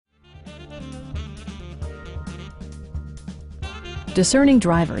Discerning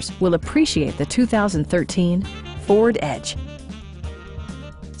drivers will appreciate the 2013 Ford Edge.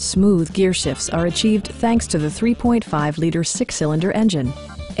 Smooth gear shifts are achieved thanks to the 3.5-liter six-cylinder engine.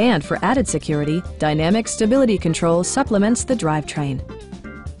 And for added security, dynamic stability control supplements the drivetrain.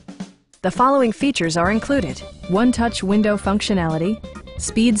 The following features are included: one-touch window functionality,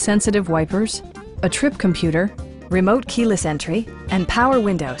 speed-sensitive wipers, a trip computer, remote keyless entry, and power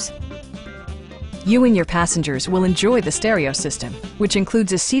windows. You and your passengers will enjoy the stereo system, which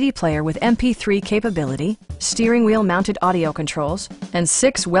includes a CD player with MP3 capability, steering wheel mounted audio controls, and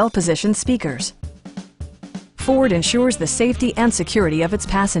 6 well-positioned speakers. Ford ensures the safety and security of its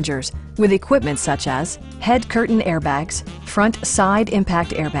passengers with equipment such as head curtain airbags, front side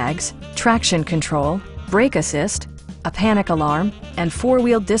impact airbags, traction control, brake assist, a panic alarm, and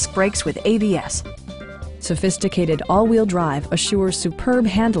 4-wheel disc brakes with ABS. Sophisticated all-wheel drive assures superb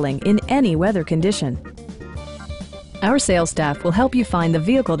handling in any weather condition. Our sales staff will help you find the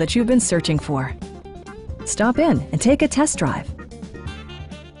vehicle that you've been searching for. Stop in and take a test drive.